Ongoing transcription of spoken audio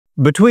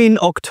Between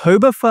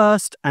October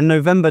 1st and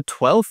November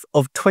 12th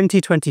of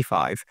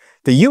 2025,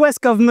 the US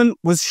government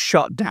was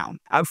shut down.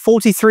 At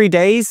 43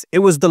 days, it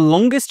was the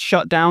longest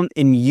shutdown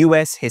in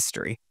US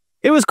history.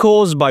 It was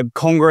caused by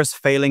Congress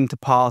failing to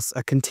pass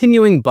a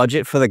continuing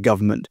budget for the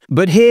government.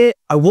 But here,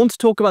 I want to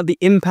talk about the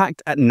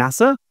impact at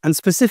NASA and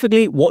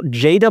specifically what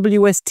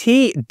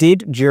JWST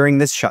did during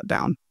this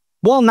shutdown.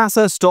 While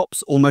NASA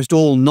stops almost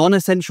all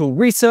non-essential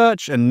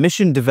research and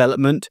mission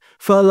development,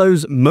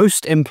 furloughs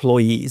most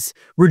employees,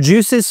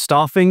 reduces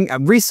staffing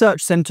at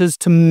research centers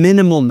to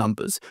minimal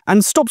numbers,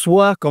 and stops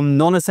work on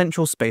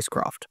non-essential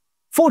spacecraft.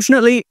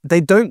 Fortunately,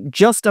 they don't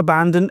just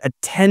abandon a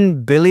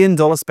 $10 billion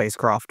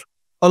spacecraft.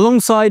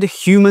 Alongside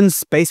human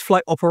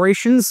spaceflight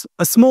operations,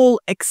 a small,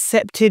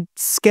 accepted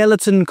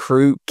skeleton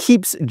crew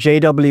keeps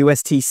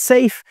JWST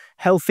safe,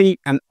 healthy,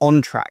 and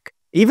on track.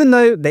 Even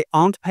though they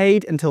aren't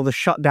paid until the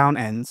shutdown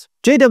ends,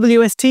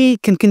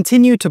 JWST can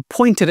continue to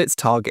point at its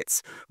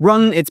targets,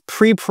 run its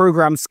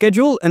pre-programmed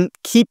schedule, and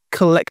keep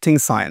collecting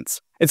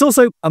science. It's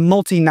also a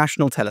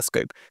multinational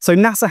telescope, so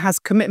NASA has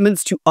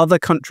commitments to other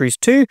countries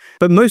too,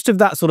 but most of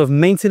that sort of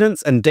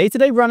maintenance and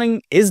day-to-day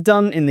running is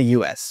done in the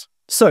US.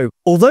 So,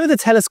 although the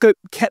telescope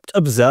kept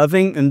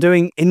observing and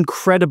doing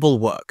incredible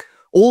work,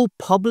 all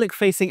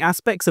public-facing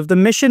aspects of the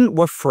mission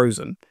were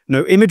frozen.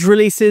 No image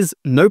releases,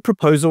 no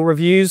proposal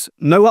reviews,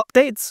 no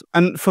updates,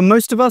 and for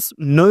most of us,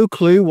 no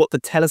clue what the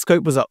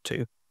telescope was up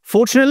to.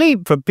 Fortunately,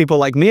 for people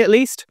like me at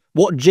least,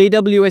 what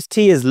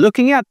JWST is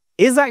looking at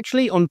is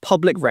actually on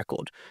public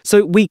record,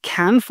 so we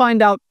can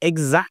find out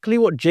exactly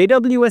what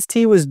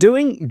JWST was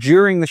doing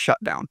during the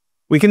shutdown.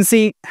 We can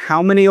see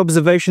how many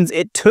observations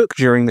it took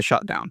during the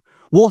shutdown,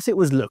 what it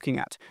was looking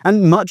at,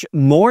 and much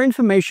more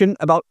information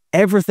about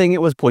everything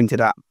it was pointed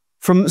at.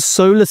 From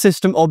solar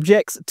system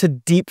objects to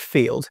deep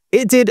field,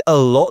 it did a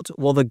lot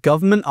while the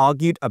government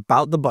argued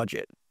about the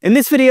budget. In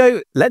this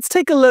video, let's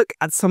take a look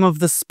at some of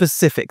the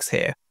specifics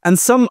here, and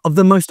some of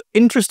the most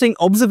interesting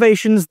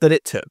observations that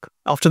it took.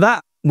 After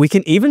that, we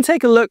can even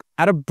take a look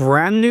at a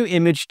brand new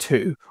image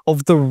too,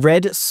 of the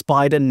Red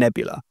Spider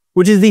Nebula,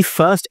 which is the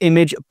first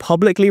image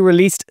publicly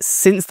released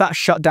since that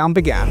shutdown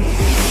began.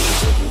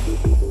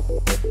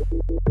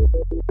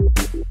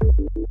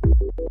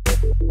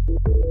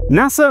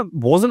 NASA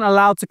wasn't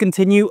allowed to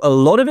continue a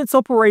lot of its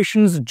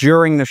operations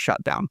during the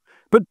shutdown,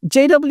 but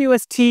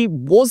JWST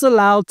was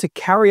allowed to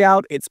carry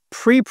out its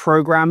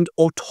pre-programmed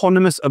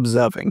autonomous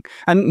observing,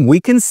 and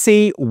we can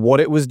see what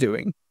it was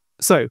doing.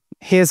 So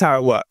here's how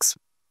it works.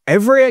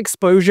 Every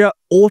exposure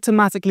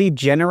automatically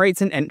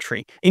generates an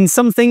entry in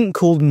something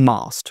called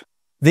MAST.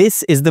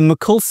 This is the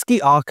Mikulski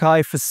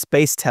Archive for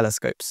Space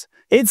Telescopes.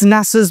 It's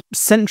NASA's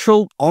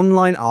central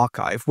online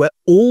archive where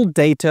all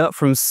data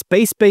from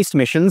space-based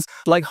missions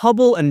like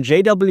Hubble and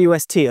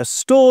JWST are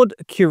stored,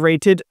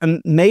 curated,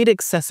 and made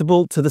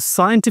accessible to the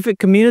scientific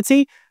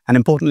community, and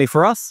importantly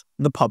for us,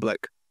 the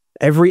public.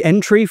 Every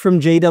entry from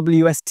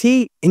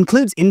JWST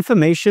includes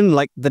information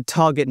like the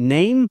target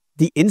name,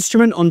 the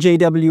instrument on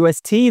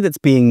JWST that's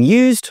being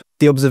used,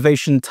 the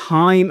observation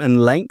time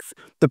and length,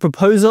 the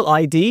proposal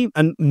ID,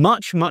 and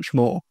much, much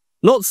more.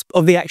 Lots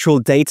of the actual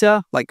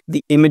data, like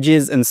the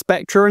images and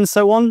spectra and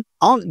so on,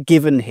 aren't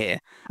given here,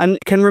 and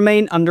can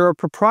remain under a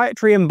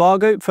proprietary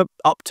embargo for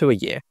up to a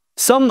year.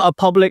 Some are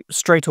public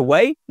straight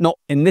away, not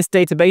in this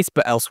database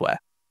but elsewhere.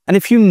 And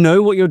if you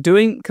know what you're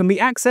doing, can be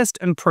accessed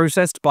and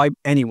processed by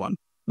anyone.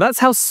 That's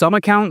how some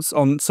accounts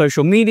on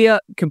social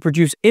media can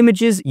produce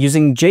images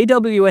using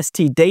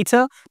JWST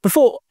data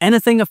before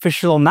anything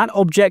official on that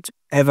object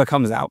ever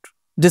comes out.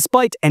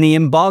 Despite any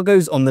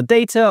embargoes on the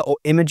data or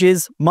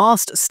images,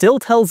 MAST still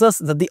tells us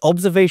that the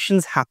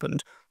observations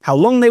happened, how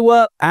long they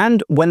were,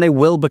 and when they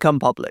will become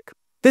public.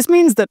 This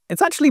means that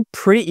it's actually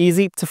pretty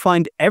easy to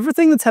find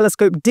everything the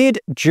telescope did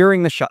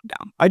during the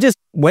shutdown. I just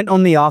went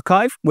on the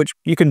archive, which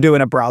you can do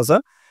in a browser,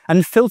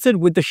 and filtered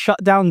with the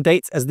shutdown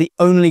dates as the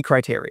only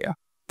criteria.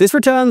 This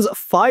returns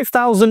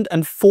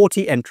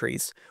 5,040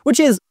 entries, which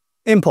is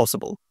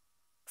impossible.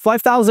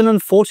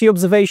 5,040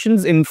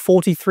 observations in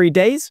 43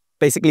 days,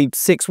 basically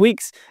 6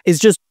 weeks, is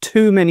just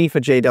too many for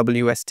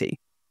JWST.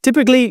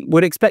 Typically,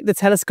 we'd expect the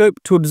telescope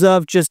to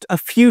observe just a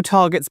few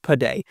targets per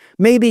day,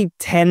 maybe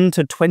 10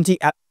 to 20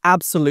 at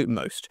absolute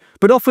most,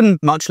 but often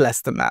much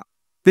less than that.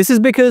 This is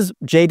because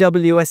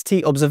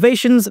JWST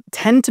observations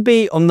tend to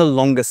be on the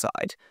longer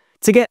side,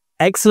 to get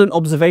excellent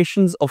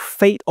observations of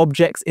faint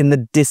objects in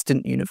the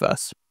distant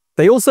universe.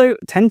 They also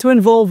tend to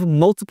involve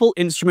multiple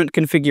instrument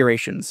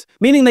configurations,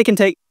 meaning they can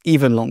take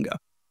even longer.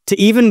 To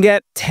even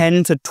get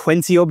 10 to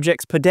 20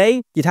 objects per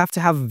day, you'd have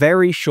to have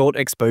very short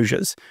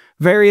exposures,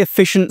 very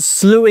efficient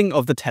slewing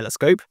of the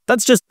telescope,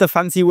 that's just the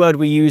fancy word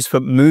we use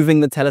for moving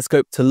the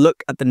telescope to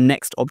look at the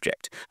next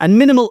object, and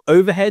minimal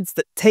overheads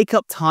that take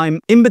up time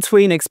in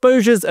between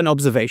exposures and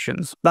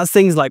observations. That's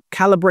things like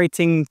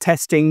calibrating,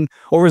 testing,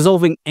 or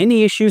resolving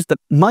any issues that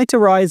might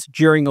arise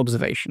during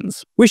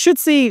observations. We should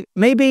see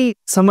maybe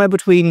somewhere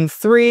between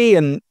 3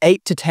 and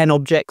 8 to 10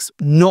 objects,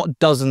 not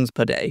dozens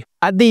per day.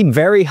 At the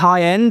very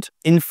high end,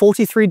 in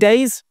 43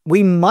 days,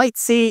 we might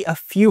see a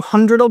few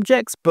hundred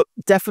objects, but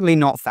definitely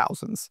not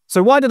thousands.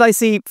 So why did I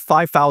see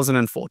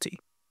 5,040?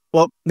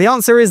 Well, the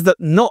answer is that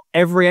not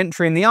every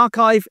entry in the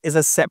archive is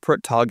a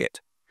separate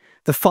target.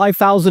 The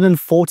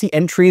 5,040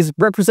 entries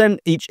represent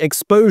each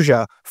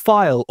exposure,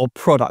 file, or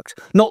product,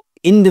 not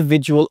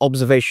individual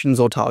observations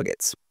or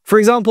targets. For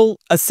example,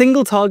 a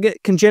single target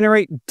can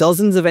generate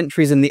dozens of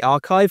entries in the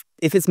archive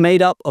if it's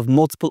made up of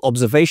multiple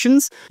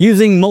observations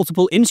using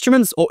multiple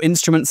instruments or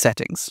instrument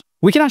settings.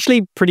 We can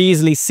actually pretty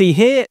easily see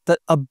here that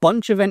a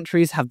bunch of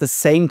entries have the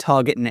same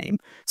target name.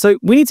 So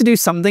we need to do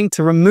something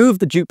to remove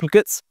the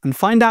duplicates and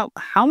find out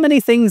how many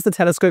things the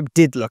telescope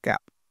did look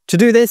at. To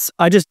do this,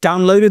 I just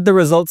downloaded the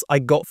results I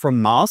got from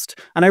MAST,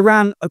 and I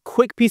ran a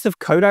quick piece of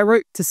code I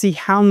wrote to see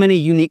how many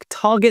unique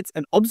targets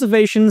and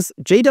observations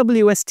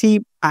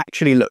JWST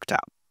actually looked at.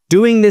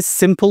 Doing this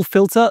simple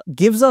filter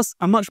gives us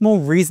a much more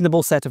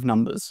reasonable set of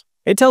numbers.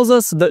 It tells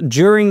us that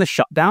during the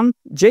shutdown,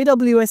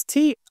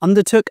 JWST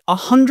undertook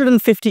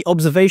 150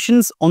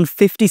 observations on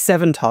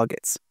 57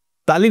 targets.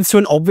 That leads to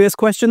an obvious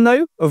question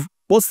though, of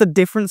what's the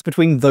difference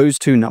between those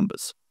two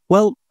numbers?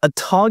 Well, a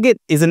target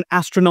is an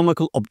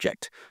astronomical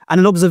object,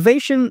 and an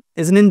observation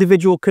is an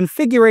individual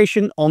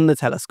configuration on the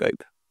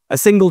telescope. A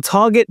single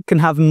target can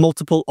have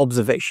multiple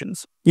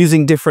observations,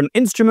 using different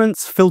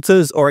instruments,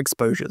 filters, or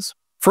exposures.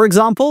 For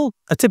example,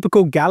 a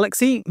typical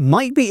galaxy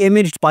might be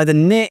imaged by the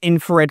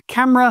near-infrared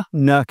camera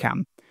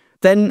NIRCam,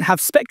 then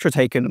have spectra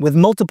taken with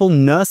multiple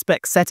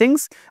NIRSpec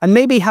settings, and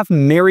maybe have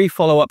MIRI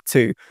follow-up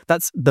too,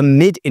 that's the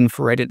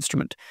mid-infrared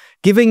instrument,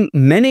 giving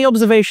many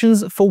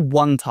observations for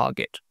one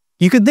target.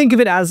 You could think of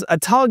it as a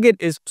target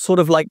is sort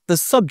of like the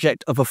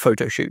subject of a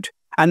photo shoot,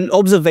 and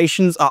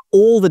observations are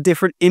all the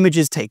different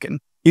images taken,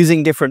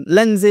 using different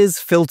lenses,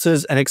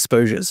 filters, and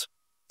exposures.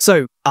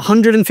 So,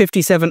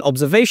 157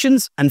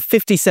 observations and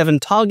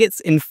 57 targets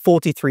in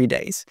 43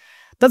 days.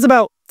 That's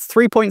about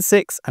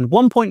 3.6 and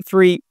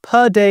 1.3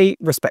 per day,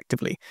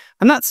 respectively,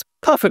 and that's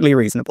perfectly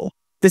reasonable.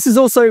 This is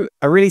also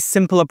a really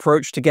simple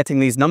approach to getting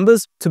these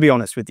numbers, to be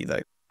honest with you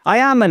though. I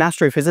am an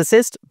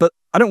astrophysicist, but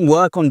I don't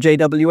work on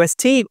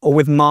JWST or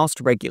with MAST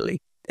regularly.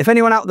 If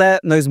anyone out there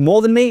knows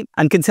more than me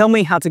and can tell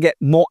me how to get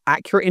more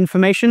accurate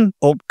information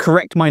or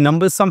correct my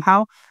numbers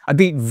somehow, I'd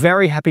be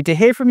very happy to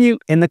hear from you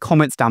in the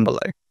comments down below.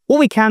 What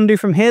we can do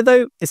from here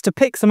though is to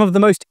pick some of the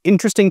most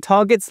interesting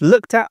targets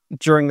looked at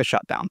during the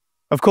shutdown.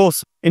 Of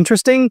course,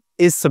 interesting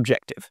is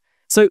subjective.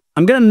 So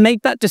I'm going to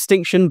make that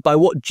distinction by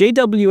what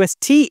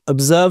JWST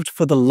observed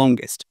for the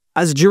longest,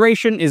 as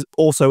duration is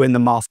also in the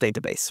MAST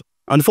database.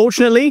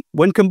 Unfortunately,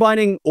 when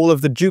combining all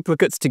of the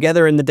duplicates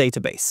together in the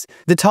database,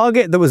 the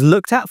target that was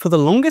looked at for the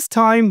longest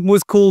time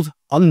was called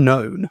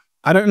unknown.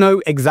 I don't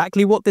know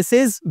exactly what this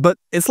is, but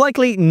it's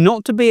likely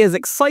not to be as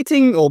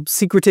exciting or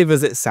secretive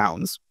as it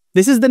sounds.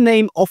 This is the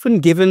name often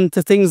given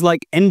to things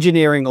like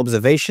engineering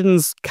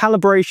observations,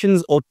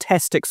 calibrations, or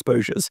test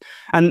exposures,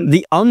 and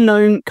the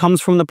unknown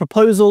comes from the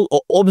proposal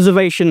or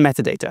observation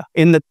metadata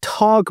in the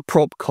targ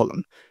prop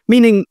column,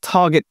 meaning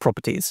target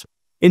properties.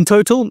 In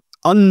total,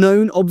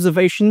 unknown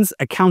observations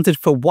accounted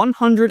for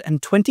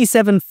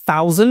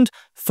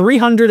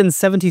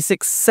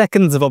 127,376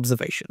 seconds of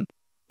observation.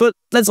 But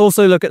let's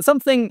also look at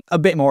something a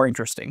bit more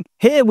interesting.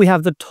 Here we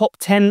have the top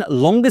 10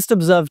 longest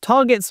observed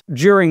targets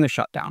during the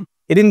shutdown.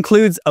 It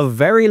includes a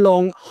very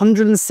long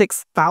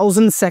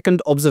 106,000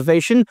 second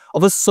observation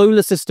of a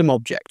solar system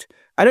object.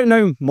 I don't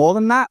know more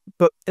than that,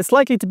 but it's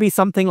likely to be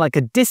something like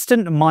a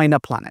distant minor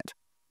planet.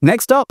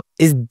 Next up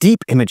is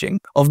deep imaging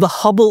of the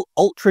Hubble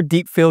Ultra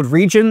Deep Field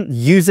region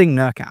using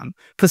NIRCam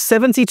for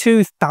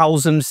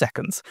 72,000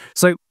 seconds.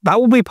 So that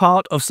will be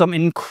part of some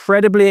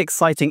incredibly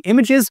exciting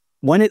images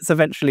when it's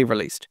eventually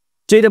released.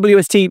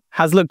 JWST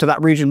has looked at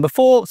that region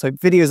before, so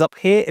videos up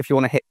here if you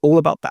want to hit all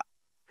about that.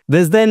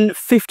 There's then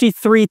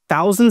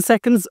 53,000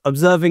 seconds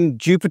observing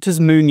Jupiter's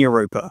moon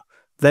Europa.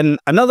 Then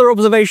another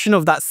observation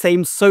of that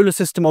same solar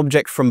system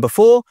object from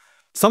before,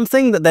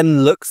 something that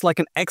then looks like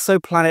an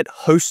exoplanet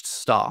host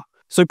star.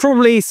 So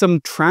probably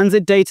some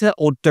transit data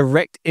or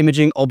direct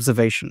imaging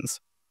observations.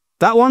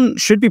 That one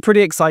should be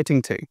pretty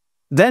exciting too.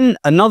 Then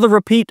another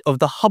repeat of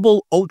the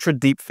Hubble Ultra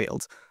Deep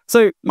Field.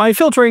 So my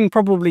filtering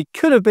probably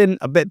could have been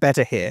a bit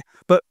better here,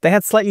 but they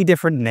had slightly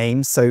different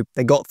names, so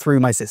they got through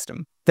my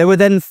system. There were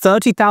then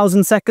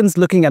 30,000 seconds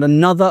looking at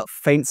another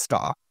faint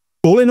star.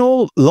 All in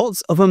all,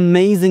 lots of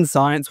amazing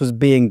science was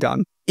being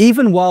done,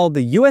 even while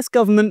the US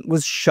government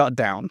was shut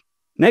down.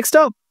 Next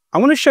up, I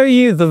want to show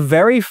you the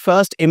very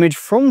first image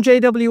from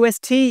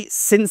JWST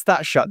since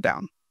that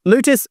shutdown.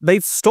 Notice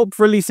they've stopped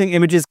releasing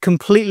images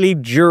completely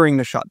during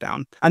the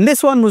shutdown, and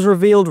this one was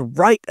revealed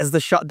right as the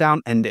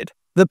shutdown ended.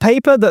 The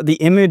paper that the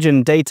image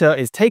and data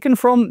is taken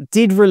from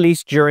did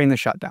release during the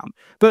shutdown,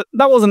 but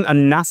that wasn't a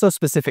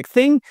NASA-specific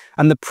thing,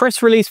 and the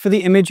press release for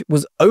the image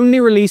was only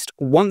released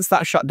once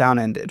that shutdown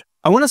ended.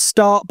 I want to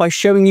start by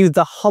showing you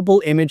the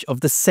Hubble image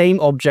of the same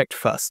object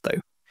first, though.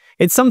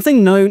 It's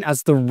something known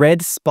as the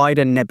Red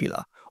Spider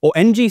Nebula, or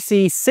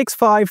NGC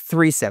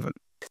 6537.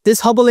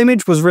 This Hubble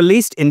image was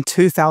released in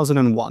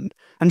 2001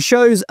 and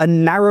shows a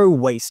narrow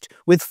waist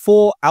with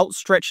 4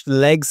 outstretched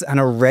legs and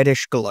a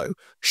reddish glow,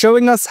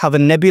 showing us how the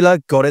nebula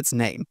got its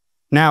name.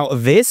 Now,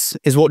 this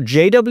is what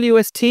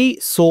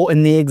JWST saw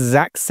in the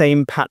exact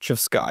same patch of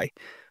sky.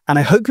 And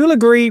I hope you'll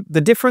agree,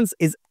 the difference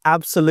is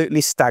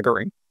absolutely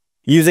staggering.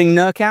 Using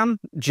NIRCam,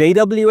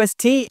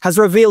 JWST has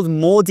revealed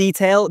more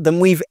detail than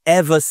we've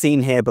ever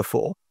seen here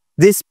before.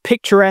 This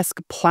picturesque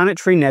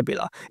planetary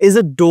nebula is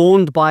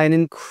adorned by an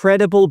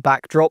incredible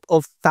backdrop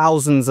of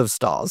thousands of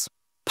stars.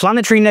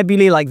 Planetary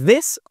nebulae like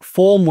this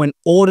form when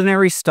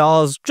ordinary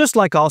stars, just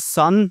like our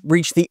Sun,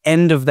 reach the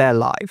end of their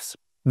lives.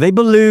 They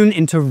balloon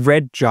into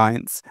red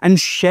giants and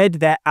shed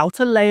their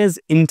outer layers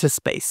into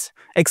space,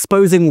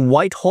 exposing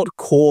white-hot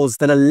cores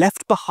that are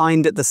left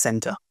behind at the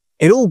center.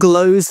 It all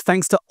glows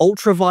thanks to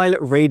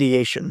ultraviolet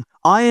radiation,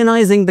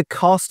 ionizing the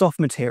cast-off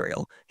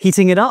material,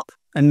 heating it up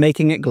and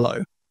making it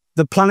glow.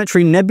 The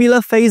planetary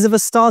nebula phase of a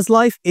star's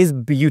life is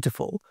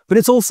beautiful, but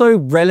it's also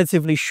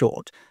relatively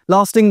short,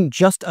 lasting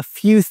just a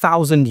few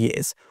thousand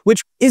years,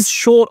 which is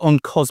short on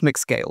cosmic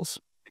scales.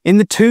 In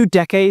the 2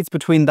 decades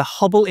between the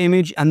Hubble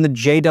image and the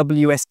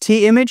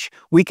JWST image,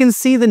 we can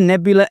see the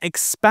nebula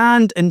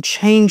expand and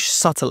change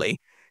subtly.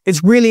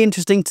 It's really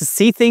interesting to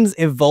see things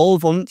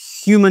evolve on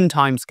human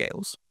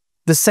timescales.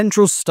 The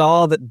central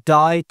star that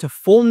died to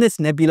form this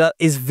nebula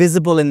is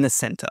visible in the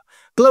center,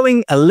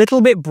 glowing a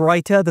little bit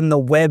brighter than the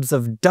webs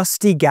of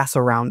dusty gas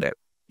around it.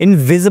 In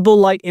visible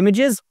light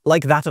images,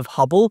 like that of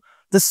Hubble,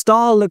 the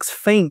star looks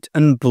faint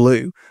and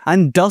blue,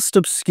 and dust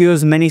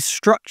obscures many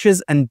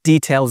structures and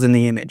details in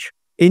the image.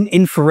 In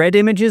infrared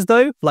images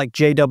though, like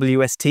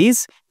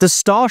JWST's, the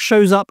star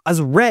shows up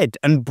as red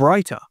and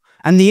brighter,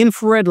 and the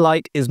infrared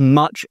light is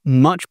much,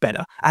 much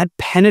better at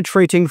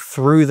penetrating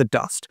through the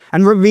dust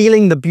and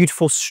revealing the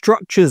beautiful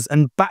structures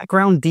and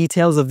background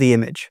details of the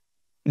image.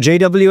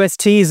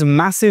 JWST's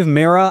massive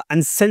mirror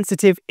and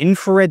sensitive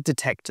infrared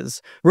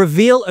detectors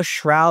reveal a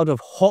shroud of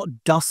hot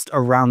dust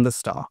around the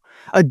star,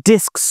 a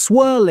disk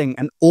swirling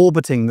and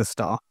orbiting the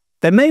star.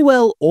 There may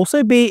well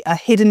also be a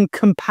hidden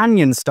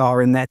companion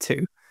star in there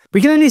too. We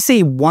can only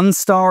see one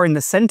star in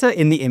the center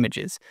in the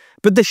images,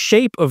 but the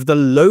shape of the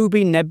Lobe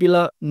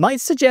Nebula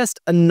might suggest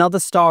another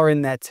star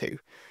in there too,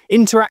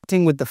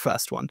 interacting with the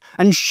first one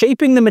and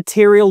shaping the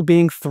material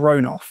being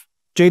thrown off.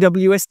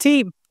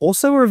 JWST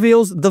also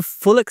reveals the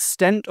full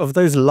extent of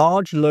those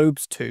large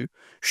lobes too,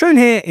 shown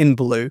here in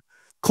blue,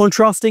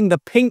 contrasting the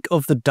pink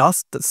of the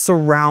dust that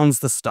surrounds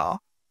the star.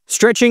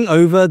 Stretching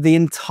over the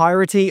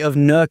entirety of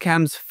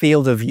NIRCam's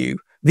field of view,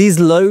 these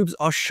lobes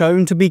are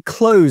shown to be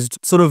closed,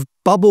 sort of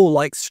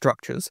bubble-like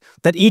structures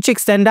that each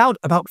extend out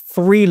about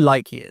 3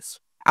 light-years.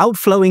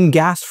 Outflowing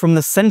gas from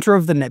the center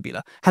of the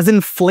nebula has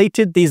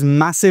inflated these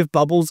massive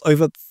bubbles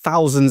over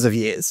thousands of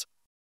years.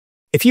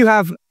 If you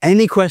have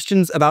any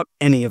questions about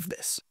any of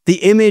this, the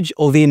image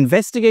or the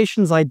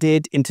investigations I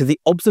did into the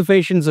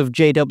observations of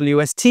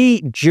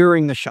JWST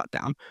during the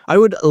shutdown, I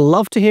would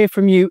love to hear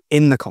from you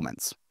in the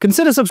comments.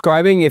 Consider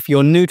subscribing if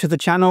you're new to the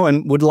channel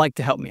and would like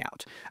to help me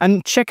out.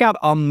 And check out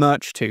our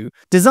merch too,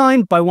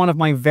 designed by one of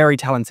my very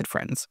talented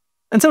friends.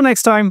 Until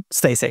next time,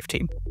 stay safe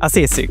team. I'll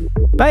see you soon.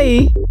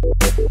 Bye!